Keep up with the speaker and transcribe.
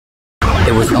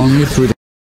It was only through the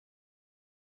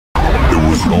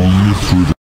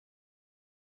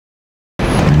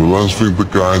The last thing the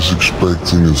guy's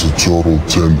expecting is a total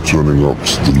 10 turning up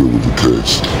to deliver the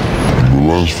case. The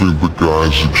last thing the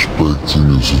guy's expecting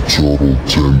is a total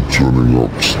 10 turning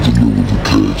up to deliver the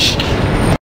case.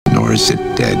 Nor is it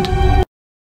dead.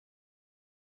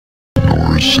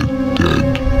 Nor is it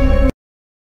dead.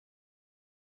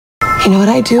 You know what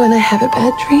I do when I have a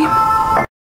bad dream?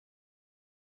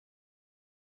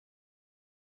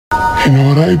 You know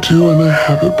what I do when I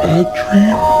have a bad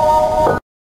dream?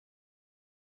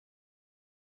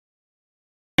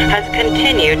 Has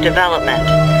continued development.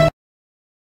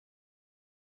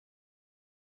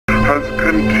 Has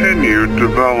continued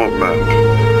development.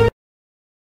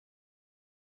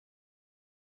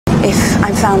 If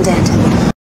I'm found dead.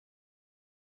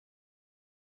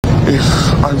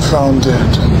 If I'm found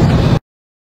dead.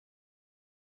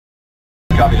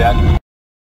 Copy that.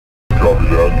 Copy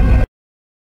that.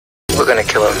 We're gonna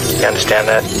kill him. You understand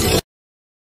that?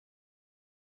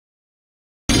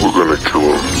 We're gonna kill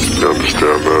him. You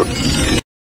understand that?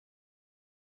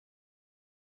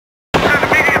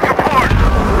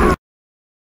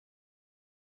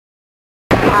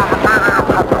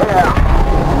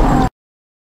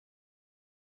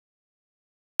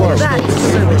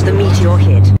 That's so much the meteor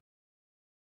hit.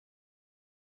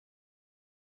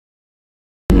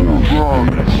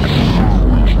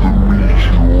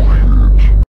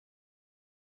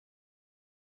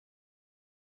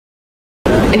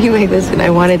 Anyway, listen, I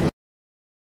wanted...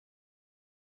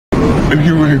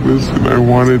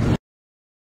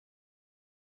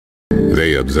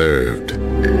 They observed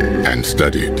and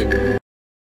studied. They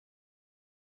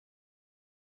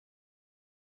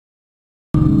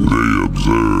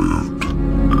observed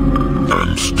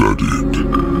and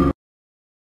studied.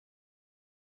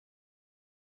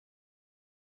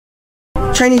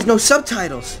 Chinese no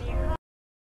subtitles.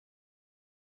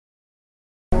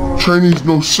 Chinese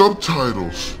no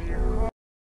subtitles.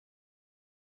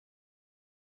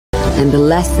 And the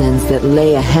lessons that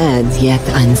lay ahead yet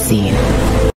unseen.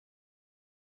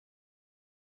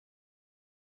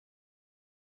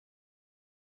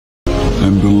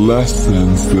 And the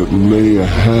lessons that lay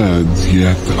ahead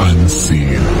yet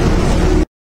unseen.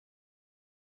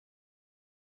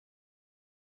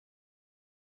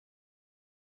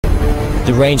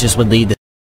 The Rangers would lead the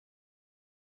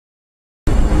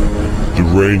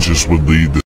Rangers would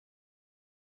lead the...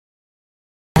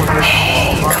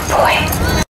 Hey, good boy.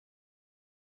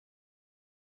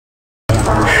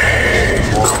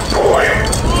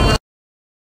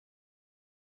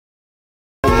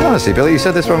 Honestly, Billy, you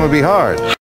said this one would be hard.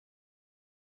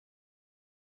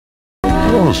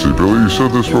 Honestly, Billy, you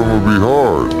said this one would be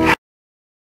hard.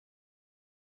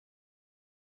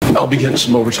 I'll be getting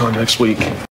some overtime next week.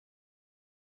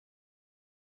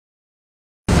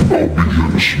 I'll be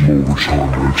getting some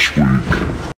overtime next week.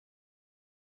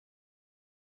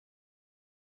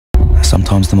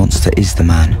 Sometimes the monster is the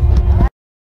man.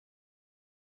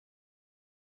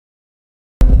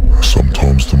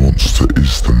 Sometimes the monster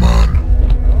is the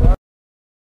man.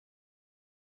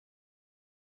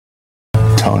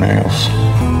 Toenails.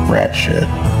 Rat shit.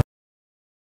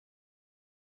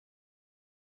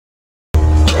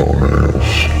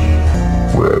 Toenails.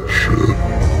 Rat shit.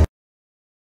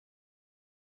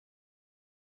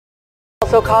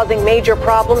 Also causing major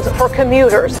problems for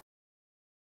commuters.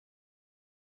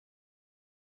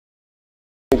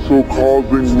 Also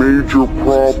causing major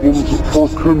problems for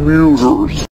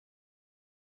commuters.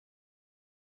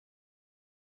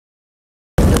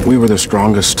 We were the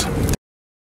strongest.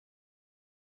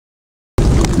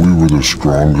 We were the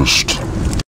strongest.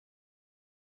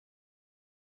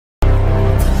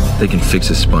 They can fix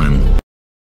his spine.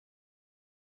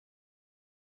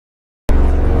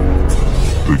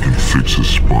 They can fix his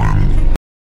spine.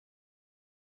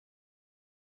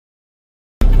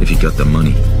 If you got the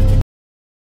money.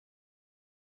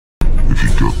 If you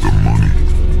got the money.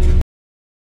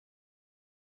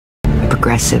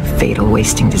 Progressive, fatal,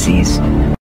 wasting disease.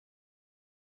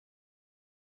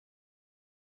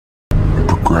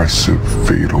 Progressive,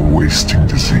 fatal, wasting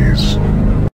disease.